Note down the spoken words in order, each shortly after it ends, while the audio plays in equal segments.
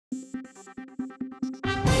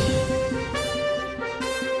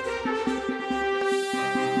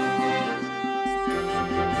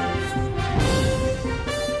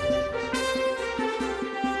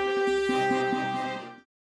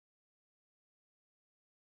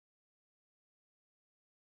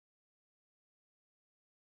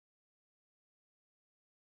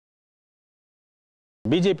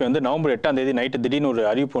BJP வந்து November 8ஆம் தேதி நைட்டு திடீர்னு ஒரு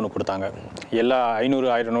அறிவிப்பு ஒன்று கொடுத்தாங்க. எல்லா 500,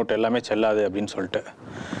 1000 நோட்டு எல்லாமே செல்லாது அப்படின்னு சொல்லிட்டு.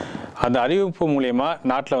 அந்த அறிவிப்பு மூலயமா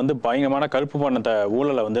நாட்டில் வந்து பயங்கரமான கருப்பு பணத்தை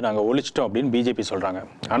ஊழலை வந்து நாங்கள் ஒழிச்சிட்டோம் அப்படின்னு பிஜேபி சொல்கிறாங்க.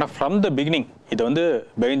 ஆனால் ஃப்ரம் த பிகினிங் இதை வந்து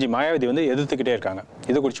பெஞ்சி மாயாவதி வந்து எதிர்த்துக்கிட்டே இருக்காங்க.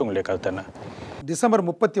 இதை குறித்து உங்களுடைய கருத்து என்ன? டிசம்பர்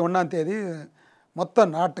 31ஆம் தேதி மொத்த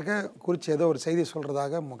நாட்டுக்கு குறித்து ஏதோ ஒரு செய்தி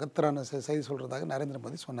சொல்கிறதாக முகத்திரான செய்தி சொல்கிறதாக நரேந்திர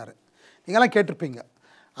மோடி சொன்னார். நீங்களாம் கேட்டிருப்பீங்க.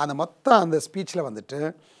 அந்த மொத்தம் அந்த ஸ்பீச்சில் வந்துட்டு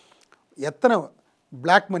எத்தனை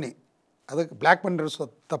பிளாக் மணி, அதுக்கு பிளாக் மணி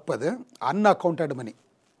தப்பது அன்அக்கௌண்டட் மணி,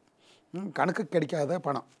 கணக்கு கிடைக்காத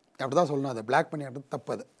பணம் அப்படி தான் சொல்லணும். அது பிளாக் மணி அப்படி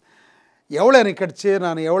தப்பது எவ்வளோ எனக்கு கிடச்சி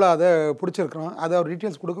நான் எவ்வளோ அதை பிடிச்சிருக்கிறோம் அதை அவர்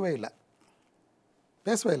டீட்டெயில்ஸ் கொடுக்கவே இல்லை,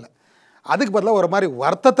 பேசவே இல்லை. அதுக்கு பதிலாக ஒரு மாதிரி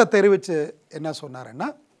வருத்தத்தை தெரிவித்து என்ன சொன்னாருன்னா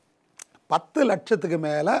 10 லட்சத்துக்கு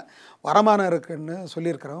மேலே வருமானம் இருக்குன்னு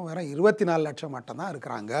சொல்லியிருக்கிறவங்க வேறு 24 லட்சம் மட்டும்தான்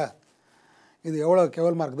இருக்கிறாங்க. இது எவ்வளோ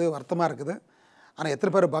கேவலமாக இருக்குது, வருத்தமாக இருக்குது. ஆனால்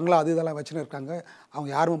எத்தனை பேர் பங்களா அது இதெல்லாம் வச்சுன்னு இருக்காங்க, அவங்க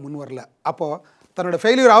யாருமே முன் வரல. அப்போது தன்னோட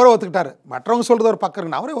ஃபெயிலியர் அவரே ஒத்துக்கிட்டார். மற்றவங்க சொல்கிறது ஒரு பக்கம்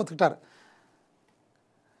இருக்குன்னு அவரே ஒத்துக்கிட்டார்.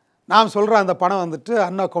 நாம் சொல்கிற அந்த பணம் வந்துட்டு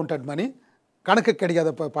அன்அக்கௌண்டட் மணி, கணக்கு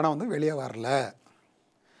கிடைக்காத பணம் வந்து வெளியே வரல.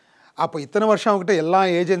 அப்போ இத்தனை வருஷம் அவங்ககிட்ட எல்லா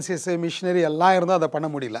ஏஜென்சிஸு மிஷினரி எல்லாம் இருந்தும் அதை பண்ண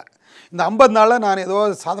முடியல. இந்த 50 நாளில் நான் ஏதோ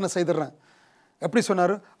சாதனை செய்துடுறேன். எப்படி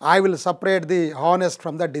சொன்னார்? I will separate the honest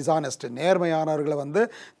from the dishonest. நேர்மையானவர்களை வந்து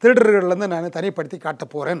திருடர்கள்லேருந்து நான் தனிப்படுத்தி காட்ட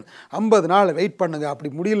போகிறேன். 50 நாள் வெயிட் பண்ணுங்க. அப்படி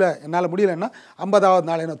முடியல, என்னால் முடியலன்னா 50ஆவது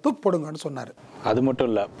நாள் என்ன தூக்கு போடுங்கன்னு சொன்னார். அது மட்டும்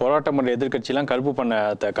இல்லை, போராட்டம் பண்ணுற எதிர்கட்சியெலாம் கருப்பு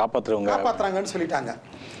பண்ணத்தை காப்பாற்றுறாங்கன்னு சொல்லிட்டாங்க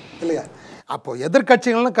இல்லையா? அப்போது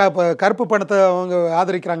எதிர்கட்சிகள்லாம் கருப்பு பணத்தை அவங்க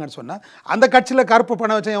ஆதரிக்கிறாங்கன்னு சொன்னால் அந்த கட்சியில் கருப்பு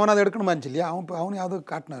பணம் வச்சு எவனாவது எடுக்கணுமான்னு இல்லையா? அவனையாவது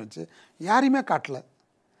காட்டின வச்சு யாரையுமே காட்டல.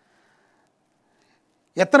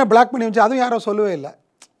 எத்தனை பிளாக் பண்ணி வச்சு அதுவும் யாரும் சொல்லவே இல்லை.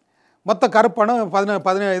 மொத்த கருப்பணம்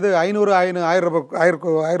 1000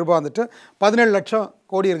 ரூபாய் வந்துட்டு 17 லட்சம்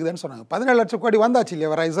கோடி இருக்குதுன்னு சொன்னாங்க. 17 லட்சம் கோடி வந்தாச்சு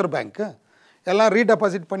இல்லையா ரிசர்வ் பேங்க்கு, எல்லாம்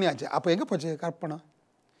ரீடெபாசிட் பண்ணியாச்சு. அப்போ எங்கே போச்சு கருப்பணம்?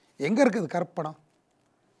 எங்கே இருக்குது கருப்பணம்?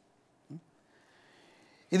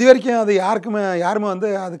 இது வரைக்கும் அது யாருமே வந்து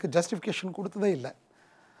அதுக்கு ஜஸ்டிஃபிகேஷன் கொடுத்ததே இல்லை.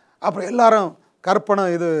 அப்புறம் எல்லாரும்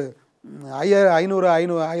கருப்பணம் இது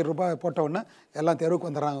 1000 ரூபாய் போட்ட உடனே எல்லாம் தெருவுக்கு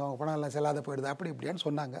வந்துடுறாங்க, அவங்க பணம் எல்லாம் செல்லாத போயிடுது அப்படி இப்படின்னு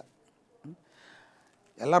சொன்னாங்க.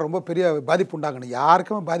 எல்லாம் ரொம்ப பெரிய பாதிப்பு உண்டாகணும்.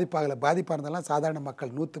 யாருக்குமே பாதிப்பாகலை. பாதிப்பாக இருந்தெல்லாம் சாதாரண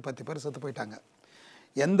மக்கள் 110 பேர் செத்து போயிட்டாங்க.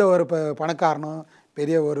 எந்த ஒரு பணக்காரனோ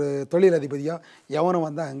பெரிய ஒரு தொழிலதிபதியோ எவனும்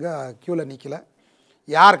வந்து அங்கே க்யூவில் நிற்கலை.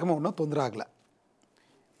 யாருக்குமே ஒன்றும் தொந்தராகலை.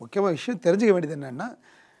 முக்கியமான விஷயம் தெரிஞ்சுக்க வேண்டியது என்னென்னா,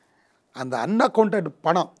 அந்த அன்அக்கௌண்டட்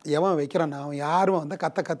பணம் எவன் வைக்கிறான் அவன் யாரும் வந்து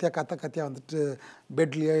கத்த கத்தியாக வந்துட்டு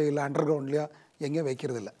பெட்லேயோ இல்லை அண்டர் கிரவுண்ட்லேயோ எங்கேயும்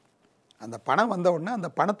வைக்கிறதில்ல. அந்த பணம் வந்த உடனே அந்த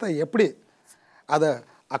பணத்தை எப்படி அதை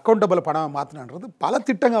அக்கௌண்டபிள் பணம் மாற்றினான்றது பல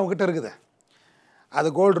திட்டங்கள் அவங்ககிட்ட இருக்குது. அது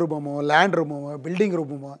கோல்டு ரூபமோ, லேண்ட் ரூபமோ, பில்டிங்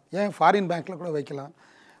ரூபமோ, ஏன் ஃபாரின் பேங்க்கில் கூட வைக்கலாம்.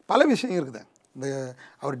 பல விஷயம் இருக்குது. இந்த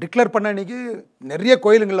அவர் டிக்ளேர் பண்ண அன்றைக்கி நிறைய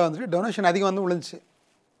கோயிலுங்களில் வந்துட்டு டொனேஷன் அதிகம் வந்து விழுந்துச்சு.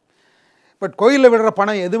 பட் கோயிலில் விடுற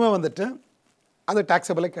பணம் எதுவுமே வந்துட்டு அது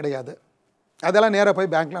டாக்ஸபிளே கிடையாது. அதெல்லாம் நேராக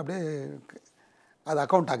போய் பேங்க்கில் அப்படியே அது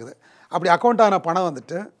அக்கௌண்ட் ஆகுது. அப்படி அக்கௌண்ட் ஆன பணம்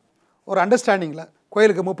வந்துட்டு ஒரு அண்டர்ஸ்டாண்டிங்கில்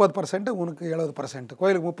கோயிலுக்கு 30%, உனக்கு 70%,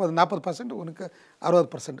 கோயிலுக்கு 40% உனக்கு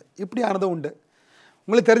 60%, இப்படி ஆனதும் உண்டு.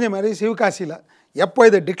 உங்களுக்கு தெரிஞ்ச மாதிரி சிவகாசியில் எப்போ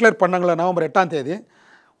இதை டிக்ளேர் பண்ணாங்களோ நவம்பர் 8ஆம் தேதி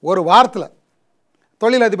ஒரு வாரத்தில்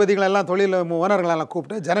தொழிலதிபதிகளெல்லாம் தொழில் ஓனர்களெல்லாம்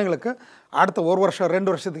கூப்பிட்டு ஜனங்களுக்கு அடுத்த 1 வருஷம்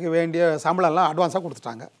 2 வருஷத்துக்கு வேண்டிய சம்பளம்லாம் அட்வான்ஸாக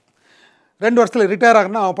கொடுத்துட்டாங்க. 2 வருஷத்தில் ரிட்டையர்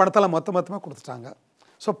ஆகணும்னா அவன் பணத்தெல்லாம் மொத்தமாக கொடுத்துட்டாங்க.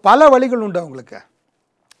 ஸோ பல வழிகள் உண்டு அவங்களுக்கு.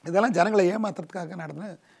 இதெல்லாம் ஜனங்களை ஏமாத்துறதுக்காக நடந்த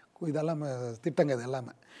இதெல்லாம் திட்டங்க. இது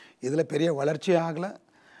எல்லாமே இதில் பெரிய வளர்ச்சியும் ஆகலை.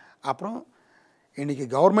 அப்புறம் இன்றைக்கி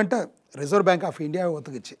கவர்மெண்ட்டை ரிசர்வ் பேங்க் ஆஃப் இந்தியாவை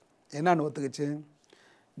ஒத்துக்குச்சு. என்னன்னு ஒத்துக்குச்சு?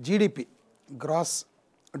 GDP, gross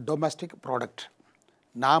domestic product.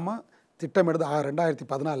 நாம் திட்டமிடுது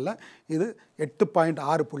 2014 இது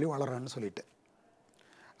 8.6 புள்ளி வளரணும்னு சொல்லிட்டு.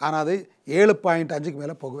 ஆனால் அது 7.5க்கு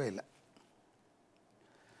மேலே போகவே இல்லை.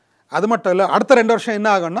 அது மட்டும் இல்லை, அடுத்த 2 வருஷம் என்ன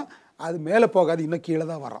ஆகும்னா அது மேலே போகாது, இன்னும் கீழே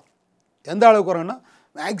தான் வரும். எந்த அளவுக்கு வரும்னா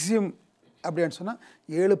மேக்ஸிமம் அப்படின்னு சொன்னால்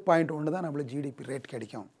 7.1 தான் நம்மளுக்கு ஜிடிபி ரேட்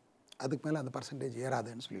கிடைக்கும். அதுக்கு மேலே அந்த பர்சன்டேஜ்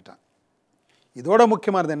ஏறாதுன்னு சொல்லிட்டான். இதோட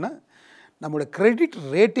முக்கியமானது என்ன, நம்மளோட கிரெடிட்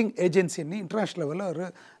ரேட்டிங் ஏஜென்சின்னு இன்டர்நேஷ்னல் லெவலில் ஒரு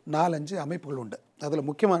 4-5 அமைப்புகள் உண்டு. அதில்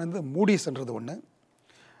முக்கியமானது மூடிஸ்ன்றது ஒன்று,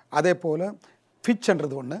 அதே போல்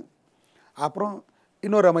ஃபிட்ச்ன்றது ஒன்று, அப்புறம்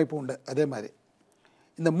இன்னொரு அமைப்பு உண்டு. அதே மாதிரி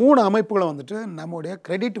இந்த 3 அமைப்புகளும் வந்துட்டு நம்முடைய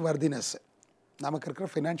கிரெடிட் வர்தினஸ், நமக்கு இருக்கிற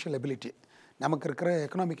ஃபினான்ஷியல் எபிலிட்டி, நமக்கு இருக்கிற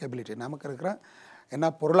எக்கனாமிக் எபிலிட்டி, நமக்கு இருக்கிற என்ன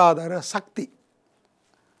பொருளாதார சக்தி,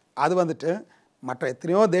 அது வந்துட்டு மற்ற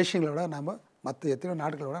எத்தனையோ தேசங்களோட மற்ற எத்தனையோ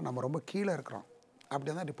நாடுகளோட நம்ம ரொம்ப கீழே இருக்கிறோம். அப்படி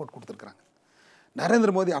தான் ரிப்போர்ட் கொடுத்துருக்குறாங்க.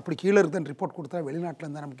 நரேந்திர மோடி அப்படி கீழே இருக்குதுன்னு ரிப்போர்ட் கொடுத்தா வெளிநாட்டில்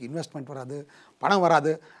இருந்தால் நமக்கு இன்வெஸ்ட்மெண்ட் வராது, பணம்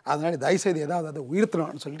வராது, அதனால் தயவுசெய்து ஏதாவது அதை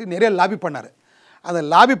உயர்த்தணும்னு சொல்லிட்டு நிறைய லாபி பண்ணார். அதை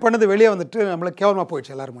லாபி பண்ணது வெளியே வந்துட்டு நம்மளை கேவலமாக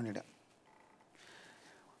போயிடுச்சு எல்லோரும் முன்னிடம்.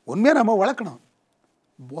 உண்மையாக நம்ம வளர்க்கணும்.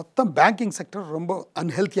 மொத்தம் பேங்கிங் செக்டர் ரொம்ப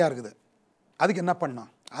அன்ஹெல்த்தியாக இருக்குது. அதுக்கு என்ன பண்ணணும்?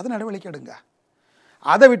 அது நடவடிக்கை எடுங்க.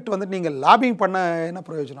 அதை விட்டு வந்துட்டு நீங்கள் லாபிங் பண்ண என்ன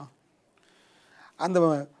பிரயோஜனம்? அந்த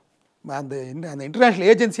அந்த அந்த இன்டர்நேஷ்னல்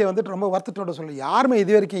ஏஜென்சியை வந்துட்டு ரொம்ப வருத்தத்தோடு சொல்லி யாருமே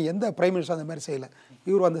இது வரைக்கும் எந்த பிரைம் மினிஸ்டர் அந்த மாதிரி செய்யலை.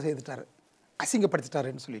 இவர் வந்து செய்துட்டார்,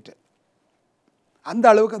 அசிங்கப்படுத்திட்டாருன்னு சொல்லிட்டு அந்த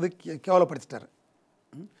அளவுக்கு அது கேவலப்படுத்திட்டார்.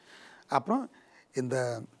 அப்புறம் இந்த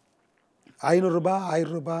 500 ரூபாய்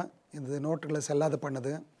 1000 ரூபாய் இந்த நோட்டுகளை செல்லாத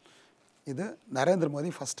பண்ணது இது நரேந்திர மோடி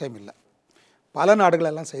ஃபஸ்ட் டைம் இல்லை, பல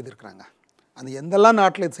நாடுகளெல்லாம் செய்திருக்கிறாங்க. அந்த எந்தெல்லாம்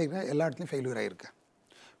நாட்டில் இது செய்கிறாங்க எல்லா இடத்துலையும் ஃபெயில்யூர் ஆகிருக்கு.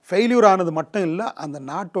 ஃபெயில்யூர் ஆனது மட்டும் இல்லை, அந்த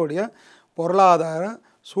நாட்டோடைய பொருளாதார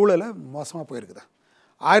சூழலை மோசமாக போயிருக்குது.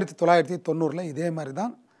 1990 இதே மாதிரி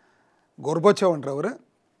தான் கோர்பச்சோவ்ன்றவர்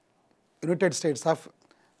United states of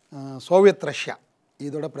Soviet Russia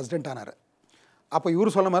இதோட பிரசிடென்ட் ஆனார். அப்போ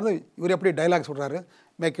இவர் சொன்ன மாதிரி இவர் எப்படி டைலாக் சொல்கிறாரு,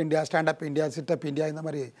 make India, stand up India, chit up India, இந்த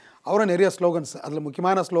மாதிரி அவரும் நிறைய ஸ்லோகன்ஸ். அதில்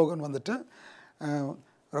முக்கியமான ஸ்லோகன் வந்துட்டு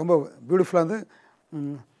ரொம்ப பியூட்டிஃபுல்லாக வந்து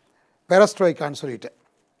பெரஸ்ட்ரோய்க்கான்னு சொல்லிட்டு,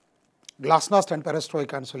 கிளாஸ்நாஸ்ட் அண்ட்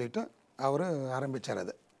பெரஸ்ட்ரோய்க்கான்னு சொல்லிட்டு அவர்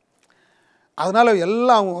ஆரம்பித்தார். அதனால்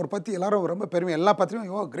எல்லாம் ஒரு பற்றி எல்லோரும் ரொம்ப பெருமை, எல்லா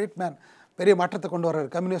பற்றியும் கிரேட் மேன், பெரிய மாற்றத்தை கொண்டு வர்றாரு,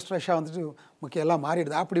 கம்யூனிஸ்ட் ரஷ்யா வந்துட்டு முக்கியம் எல்லாம்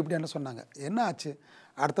மாறிடுது அப்படி இப்படின்னு சொன்னாங்க. என்ன ஆச்சு?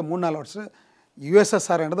 அடுத்த 3-4 வருஷம்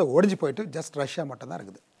யுஎஸ்எஸ்ஆர்ன்றதை ஒடிஞ்சு போயிட்டு ஜஸ்ட் ரஷ்யா மட்டும்தான்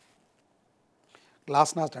இருக்குது.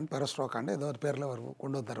 கிளாஸ்நாஸ்ட் அண்ட் பெரஸ்ட்ரோக்காண்டு ஏதோ ஒரு பேரில் அவர்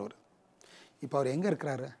கொண்டு வந்தார். அவர் இப்போ அவர் எங்கே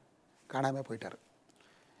இருக்கிறாரு? காணாமல் போயிட்டார்.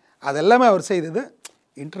 அதெல்லாமே அவர் செய்தது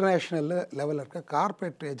இன்டர்நேஷ்னல் லெவலில் இருக்க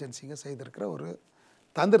கார்ப்பரேட் ஏஜென்சிங்க செய்திருக்கிற ஒரு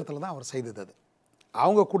தந்திரத்தில் தான் அவர் செய்தது. அது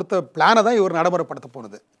அவங்க கொடுத்த பிளானை தான் இவர் நடைமுறைப்படுத்த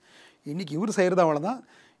போனது. இன்றைக்கி இவர் செய்கிறது அவ்வளோதான்.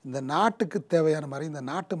 இந்த நாட்டுக்கு தேவையான மாதிரி, இந்த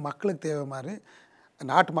நாட்டு மக்களுக்கு தேவை மாதிரி,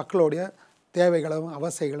 நாட்டு மக்களுடைய தேவைகளும்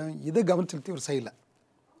அவசியங்களும் இதை கவனிச்செலுத்தி இவர் செய்யலை.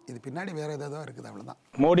 இது பின்னாடி வேறு ஏதாவது இருக்குது, அவ்வளோதான்.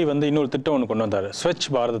 மோடி வந்து இன்னொரு திட்டம் ஒன்று கொண்டு வந்தார், ஸ்வச்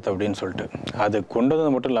பாரத் அப்படின்னு சொல்லிட்டு. அது கொண்டு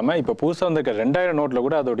வந்தது மட்டும் இல்லாமல் இப்போ புதுசாக வந்திருக்க 2000 நோட்டில்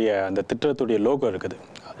கூட அதோடைய அந்த திட்டத்துடைய லோகோ இருக்குது.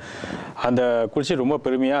 அந்த குறித்து ரொம்ப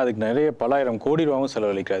பெருமையாக அதுக்கு நிறைய பல ஆயிரம் கோடி ரூபாவும்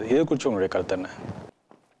செலவழிக்கிறாரு. இது குறித்து உங்களுடைய கருத்து என்ன?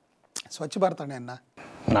 ஸ்வச் பாரத் என்ன?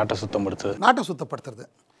 நாட்டை சுத்தப்படுத்துறது. நாட்டை சுத்தப்படுத்துறது.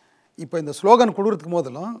 இப்போ இந்த ஸ்லோகன் கொடுக்குறதுக்கு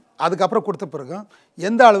முதலும் அதுக்கப்புறம் கொடுத்த பிறகு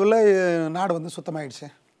எந்த அளவில் நாடு வந்து சுத்தமாகிடுச்சு?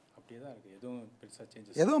 அப்படியே தான் இருக்குது, எதுவும் பெருசாக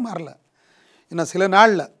சேஞ்சஸ் எதுவும் மாறல. இன்னும் சில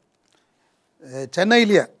நாளில்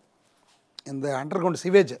சென்னையிலேயே இந்த அண்டர் கிரவுண்ட்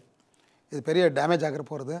சிவேஜ் இது பெரிய டேமேஜ் ஆகிற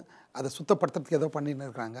போகிறது, அதை சுத்தப்படுத்துறதுக்கு ஏதோ பண்ணின்னு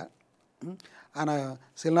இருக்கிறாங்க. ஆனால்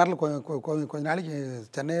சில நாளில் கொஞ்ச நாளைக்கு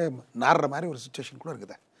சென்னையே நாடுற மாதிரி ஒரு சுச்சுவேஷன் கூட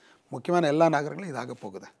இருக்குது. முக்கியமான எல்லா நகரங்களும் இதாக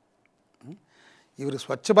போகுது. இவர்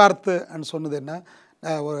ஸ்வச் பாரத்ன்னு சொன்னது என்ன,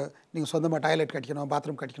 ஒரு நீங்கள் சொந்தமாக டாய்லெட் கட்டிக்கணும்,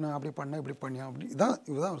 பாத்ரூம் கட்டிக்கணும், அப்படி பண்ண இப்படி பண்ணோம், அப்படி இதான்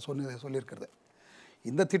இவர் தான் அவர் சொல்லியிருக்கிறது.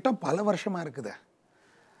 இந்த திட்டம் பல வருஷமாக இருக்குது.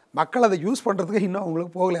 மக்கள் அதை யூஸ் பண்ணுறதுக்கு இன்னும்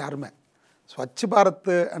அவங்களுக்கு போகலை யாருமே. ஸ்வச்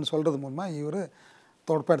பாரத்ன்னு சொல்கிறது மூலமாக இவர்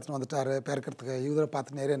தோட்படுத்தின்னு வந்துட்டார் பேர்க்கிறதுக்கு. இவரை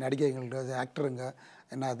பார்த்து நிறைய நடிகைகள், ஆக்டருங்க,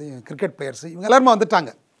 என்னது கிரிக்கெட் பிளேயர்ஸு இவங்க எல்லாருமே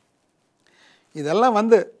வந்துட்டாங்க. இதெல்லாம்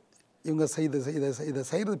வந்து இவங்க இதை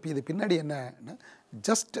செய்கிறது இது பின்னாடி என்னன்னா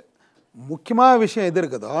ஜஸ்ட் முக்கியமான விஷயம் எது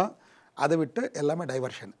இருக்குதோ அதை விட்டு எல்லாமே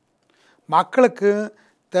டைவர்ஷன். மக்களுக்கு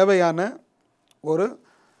தேவையான ஒரு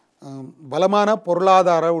பலமான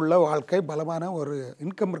பொருளாதார உள்ள வாழ்க்கை, பலமான ஒரு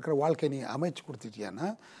இன்கம் இருக்கிற வாழ்க்கை நீ அமைச்சு கொடுத்துட்டியான்னா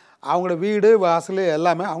அவங்கள வீடு வாசல்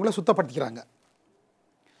எல்லாமே அவங்கள சுத்தப்படுத்திக்கிறாங்க.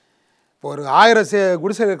 இப்போ ஒரு 1000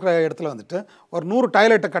 குடிசை இருக்கிற இடத்துல வந்துட்டு ஒரு 100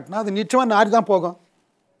 டாய்லெட்டை கட்டினா அது நிச்சயமாக நாரி தான் போகும்.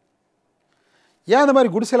 ஏன் அந்த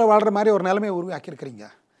மாதிரி குடிசையில் வாழ்கிற மாதிரி ஒரு நிலைமையை உருவாக்கியிருக்கிறீங்க?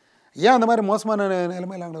 ஏன் அந்த மாதிரி மோசமான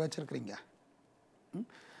நிலைமையில் அவங்கள வச்சுருக்கிறீங்க?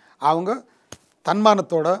 அவங்க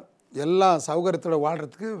தன்மானத்தோட எல்லா சௌகரியத்தோடு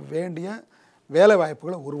வாழ்கிறதுக்கு வேண்டிய வேலை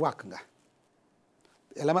வாய்ப்புகளை உருவாக்குங்க.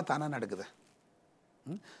 எல்லாமே தானாக நடக்குது.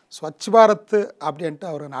 ஸ்வச் பாரத் அப்படின்ட்டு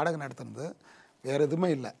அவர் நாடகம் நடத்துனது வேறு எதுவுமே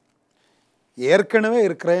இல்லை. ஏற்கனவே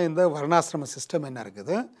இருக்கிற இந்த வர்ணாசிரம சிஸ்டம் என்ன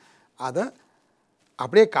இருக்குது அதை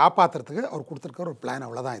அப்படியே காப்பாற்றுறதுக்கு அவர் கொடுத்துருக்க ஒரு பிளான்,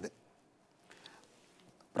 அவ்வளோதான். இது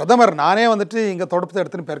பிரதமர் நானே வந்துட்டு இங்கே தொடப்பத்தை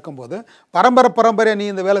எடுத்துன்னு பெருக்கும்போது பரம்பரையாக நீ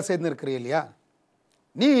இந்த வேலை செய்து இருக்கிறீ இல்லையா,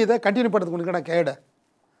 நீ இதை கண்டினியூ பண்ணுறதுக்கு உனக்கு நான் கேட.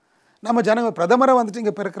 நம்ம ஜனங்க பிரதமரை வந்துட்டு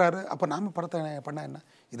இங்கே பெருக்கிறாரு, அப்போ நாம் படத்தை பண்ண என்ன?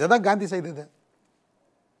 இதை தான் காந்தி செய்தது.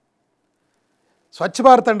 ஸ்வச்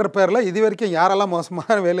பாரத்ன்ற பேரில் இது வரைக்கும் யாரெல்லாம்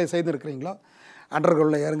மோசமான வேலையை செய்துருக்கிறீங்களோ, அண்டர்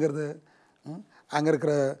கிரவுண்டில் இறங்குறது, அங்கே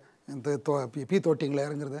இருக்கிற இந்த பீ தோட்டிங்களில்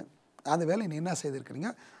இறங்குறது, அந்த வேலையை நீ என்ன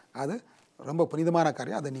செய்திருக்கிறீங்க? அது ரொம்ப புனிதமான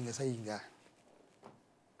காரியம், அதை நீங்கள் செய்யுங்க.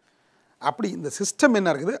 அப்படி இந்த சிஸ்டம் என்ன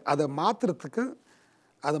இருக்குது அதை மாற்றுறதுக்கு,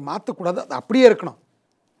 அதை மாற்றக்கூடாது, அது அப்படியே இருக்கணும்.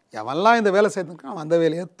 எவெல்லாம் இந்த வேலை செய்திருக்கான் அவன் அந்த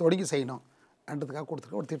வேலையை தொடங்கி செய்யணும் என்றதுக்காக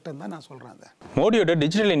கொடுத்துருக்க ஒரு திட்டம் தான் நான் சொல்கிறேன். அதை மோடியோட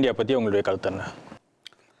டிஜிட்டல் இந்தியா பற்றி உங்களுடைய கருத்து என்ன?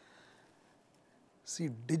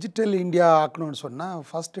 டிஜிட்டல் இந்தியா ஆக்கணும்னு சொன்னால்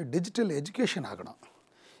ஃபஸ்ட்டு டிஜிட்டல் எஜுகேஷன் ஆகணும்.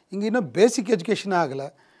 இங்கே இன்னும் பேசிக் எஜுகேஷன் ஆகலை.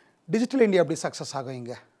 டிஜிட்டல் இந்தியா எப்படி சக்ஸஸ் ஆகும்?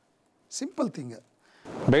 இங்கே சிம்பிள் திங்கு.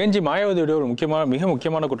 பெகன்ஜி, மாயாவதியோட ஒரு மிக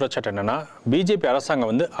முக்கியமான குற்றச்சாட்டு என்னன்னா, பிஜேபி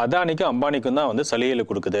அரசாங்கம் வந்து அதானிக்கும் அம்பானிக்கும் தான் வந்து சலுகைகளை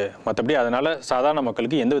கொடுக்குது, மற்றபடி அதனால சாதாரண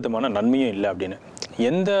மக்களுக்கு எந்த விதமான நன்மையும் இல்லை அப்படின்னு.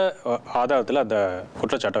 எந்த ஆதாரத்தில் அந்த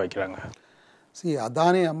குற்றச்சாட்டை வைக்கிறாங்க?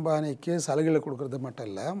 அதானி அம்பானிக்கு சலுகைகளை கொடுக்கறது மட்டும்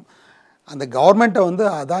இல்லை, அந்த கவர்மெண்ட்டை வந்து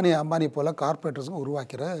அதானி அம்பானி போல் கார்பரேட்டர்ஸும்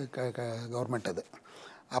உருவாக்கிற கவர்மெண்ட் அது.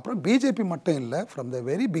 அப்புறம் பிஜேபி மட்டும் இல்லை, from the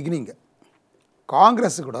very beginning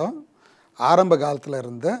Congress கூட ஆரம்ப காலத்தில்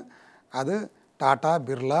இருந்த அது டாடா,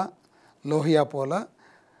 பிர்லா, லோஹியா போல்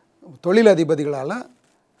தொழிலதிபதிகளால்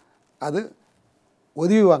அது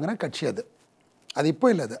உதவி வாங்கின கட்சி அது. அது இப்போ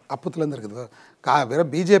இல்லை, அது அப்பத்துலேருந்து இருக்குது.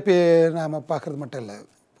 வெறும் பிஜேபி நாம் பார்க்குறது மட்டும் இல்லை.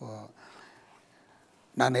 இப்போது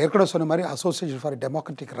நான் ஏற்கனவே சொன்ன மாதிரி அசோசியேஷன் ஃபார்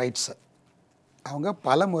டெமோக்ராட்டிக் ரைட்ஸ் அவங்க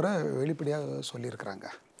பல முறை வெளிப்படையாக சொல்லியிருக்கிறாங்க,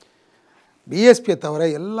 பிஎஸ்பியை தவிர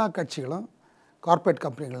எல்லா கட்சிகளும் கார்ப்பரேட்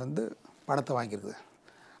கம்பெனிகள்லேருந்து பணத்தை வாங்கியிருக்குது.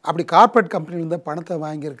 அப்படி கார்ப்பரேட் கம்பெனிலேருந்து பணத்தை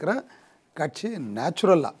வாங்கியிருக்கிற கட்சி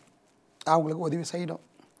நேச்சுரலாக அவங்களுக்கு உதவி செய்யணும்.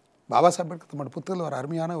 பாபா சாஹேப் அம்பேத்கர் தன்னோட புத்தகத்தில் ஒரு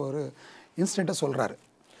அருமையான ஒரு இன்சிடெண்ட்டை சொல்கிறாரு.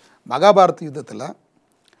 மகாபாரத யுத்தத்தில்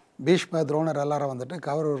பீஷ்ம, துரோணர் எல்லாரும் வந்துட்டு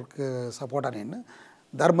கௌரவருக்கு சப்போர்ட்டாக நின்று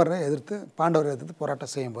தர்மரை எதிர்த்து, பாண்டவரை எதிர்த்து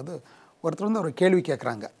போராட்டம் செய்யும்போது ஒருத்தர் வந்து ஒரு கேள்வி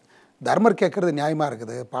கேட்குறாங்க. தர்மர் கேட்குறது நியாயமாக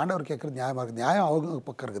இருக்குது, பாண்டவர் கேட்குறது நியாயமாக இருக்குது, நியாயம் அவங்க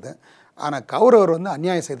பக்கம் இருக்குது. ஆனால் கௌரவர் வந்து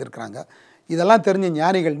அநியாயம் செய்திருக்கிறாங்க. இதெல்லாம் தெரிஞ்ச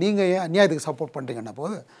ஞானிகள் நீங்கள் ஏன் அநியாயத்துக்கு சப்போர்ட் பண்ணுறீங்கன்னா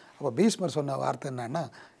போது அப்போ பீஷ்மர் சொன்ன வார்த்தை என்னன்னா,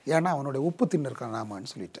 ஏன்னா அவனுடைய உப்பு தின்னு இருக்கான்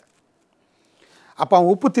நாமான்னு சொல்லிட்டு. அப்போ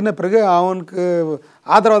அவன் உப்பு தின்ன பிறகு அவனுக்கு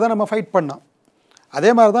ஆதரவாக தான் நம்ம ஃபைட் பண்ணோம்.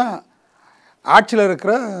 அதே மாதிரி தான் ஆட்சியில்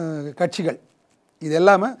இருக்கிற கட்சிகள் இது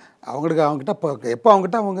எல்லாமே அவங்ககிட்ட எப்போ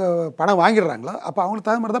அவங்ககிட்ட அவங்க பணம் வாங்கிடுறாங்களோ அப்போ அவங்களுக்கு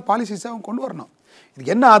தகுந்த மாதிரி தான் பாலிசிஸை அவங்க கொண்டு வரணும்.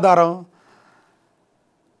 இதுக்கு என்ன ஆதாரம்?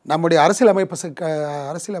 நம்முடைய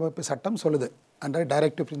அரசியலமைப்பு சட்டம் சொல்லுது, under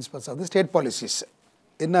directive principles of the state policies.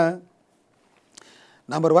 என்ன?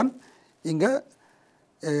 நம்பர் 1, இங்கே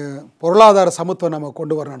பொருளாதார சமத்துவம் நம்ம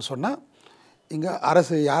கொண்டு வரணும்னு சொன்னால் இங்கே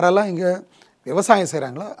அரசு யாரெல்லாம் இங்கே விவசாயம்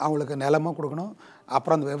செய்கிறாங்களோ அவங்களுக்கு நிலமும் கொடுக்கணும்,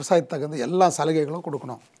 அப்புறம் அந்த விவசாயத்துக்கு தகுந்த எல்லா சலுகைகளும்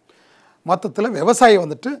கொடுக்கணும். மொத்தத்தில் விவசாயி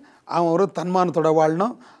வந்துட்டு அவன் ஒரு தன்மானத்தோட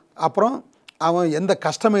வாழணும், அப்புறம் அவன் எந்த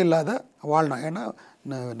கஷ்டமும் இல்லாத வாழணும். ஏன்னா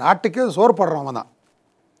நாட்டுக்கே சோறு போடுறவன் தான்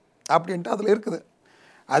அப்படின்ட்டு அதில் இருக்குது.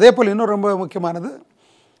 அதே போல் இன்னும் ரொம்ப முக்கியமானது,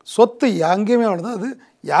 சொத்து எங்கேயுமே அவ்வளோதான், அது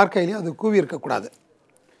யார் கையிலையும் அது கூவி இருக்கக்கூடாது.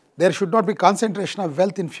 There should not be concentration of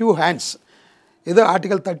wealth in few hands. இது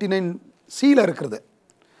ஆர்டிகல் 39C இருக்கிறது.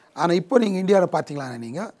 ஆனால் இப்போ நீங்கள் இந்தியாவில் பார்த்தீங்களா,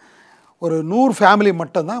 நீங்கள் ஒரு 100 ஃபேமிலி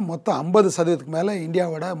மட்டும்தான் மொத்தம் 50% மேலே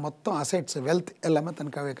இந்தியாவோட மொத்தம் அசெட்ஸ், வெல்த் எல்லாமே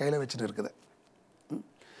தன் கையில் வச்சுட்டு இருக்குது.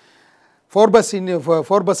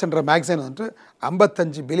 ஃபோர்பஸ்ன்ற மேக்சின் வந்துட்டு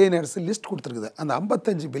 55 பில்லியனர்ஸ் லிஸ்ட் கொடுத்துருக்குது. அந்த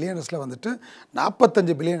 55 பில்லியனர்ஸில் வந்துட்டு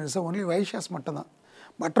 45 பில்லியனர்ஸ் ஒன்லி வைஷ்யாஸ் மட்டும்தான்.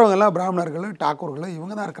 மற்றவங்கெல்லாம் பிராமணர்கள், டாக்கூர்கள்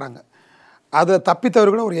இவங்க தான் இருக்கிறாங்க. அதை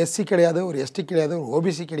தப்பித்தவர்களும் ஒரு எஸ்சி கிடையாது, ஒரு எஸ்டி கிடையாது, ஒரு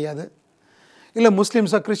ஓபிசி கிடையாது, இல்லை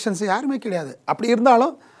முஸ்லீம்ஸோ கிறிஸ்டியன்ஸோ யாருமே கிடையாது. அப்படி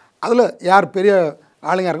இருந்தாலும் அதில் யார் பெரிய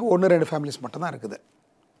ஆளுங்க இருக்கும், 1-2 ஃபேமிலிஸ் மட்டும்தான் இருக்குது.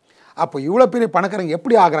 அப்போ இவ்வளோ பெரிய பணக்காரங்க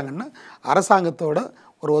எப்படி ஆகுறாங்கன்னா அரசாங்கத்தோட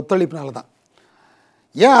ஒரு ஒத்துழைப்பினால தான்.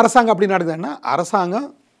 ஏன் அரசாங்கம் அப்படி நடக்குதுன்னா, அரசாங்கம்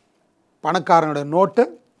பணக்காரனோட நோட்டு,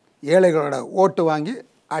 ஏழைகளோட ஓட்டு வாங்கி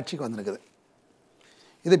ஆட்சிக்கு வந்துருக்குது.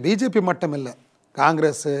 இது பிஜேபி மட்டும் இல்லை,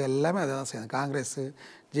 காங்கிரஸ் எல்லாமே அதை தான் செய்யுது. காங்கிரஸ்,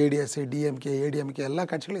 ஜேடிஎஸ், டிஎம்கே, ஏடிஎம்கே எல்லா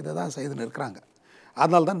கட்சிகளும் இதை தான் செய்துன்னு இருக்கிறாங்க.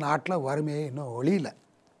 அதனால தான் நாட்டில் வறுமையே இன்னும் ஒழியல.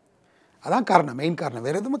 அதான் காரணம், மெயின் காரணம்,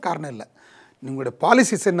 வேறு எதுவுமே காரணம் இல்லை. உங்களுடைய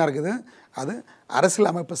பாலிசிஸ் என்ன இருக்குது, அது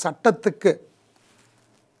அரசியலமைப்பு சட்டத்துக்கு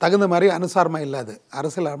தகுந்த மாதிரி அனுசாரமாக இல்லாது,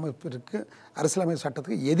 அரசியலமைப்பு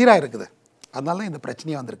சட்டத்துக்கு எதிராக இருக்குது. அதனால தான் இந்த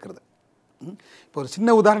பிரச்சனையாக வந்திருக்கிறது. இப்போ ஒரு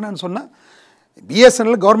சின்ன உதாரணம்னு சொன்னால்,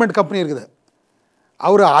 பிஎஸ்என்எல் கவர்மெண்ட் கம்பெனி இருக்குது,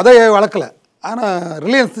 அவர் அதை வளர்க்கலை, ஆனால்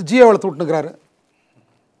ரிலையன்ஸ் ஜியோ வளர்த்து விட்டுனுக்கிறாரு.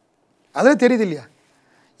 அதே தெரியுது இல்லையா?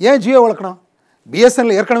 ஏன் ஜியோ வளர்க்கணும்?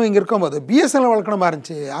 பிஎஸ்என்எல் ஏற்கனவே இங்கே இருக்கும்போது பிஎஸ்என்எல் வளர்க்கணுமா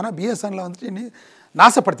இருந்துச்சு. ஆனால் பிஎஸ்என்எல் வந்துட்டு இனி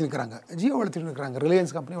நாசப்படுத்தினுக்கிறாங்க, ஜியோ வளர்த்துட்டு இருக்கிறாங்க,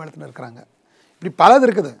 ரிலையன்ஸ் கம்பெனி வளர்த்துன்னு இருக்கிறாங்க. இப்படி பலது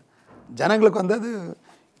இருக்குது. ஜனங்களுக்கு வந்து அது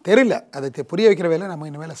தெரியல, அதை புரிய வைக்கிற வேலை நம்ம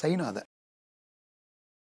இனிமேல் செய்யணும். அதை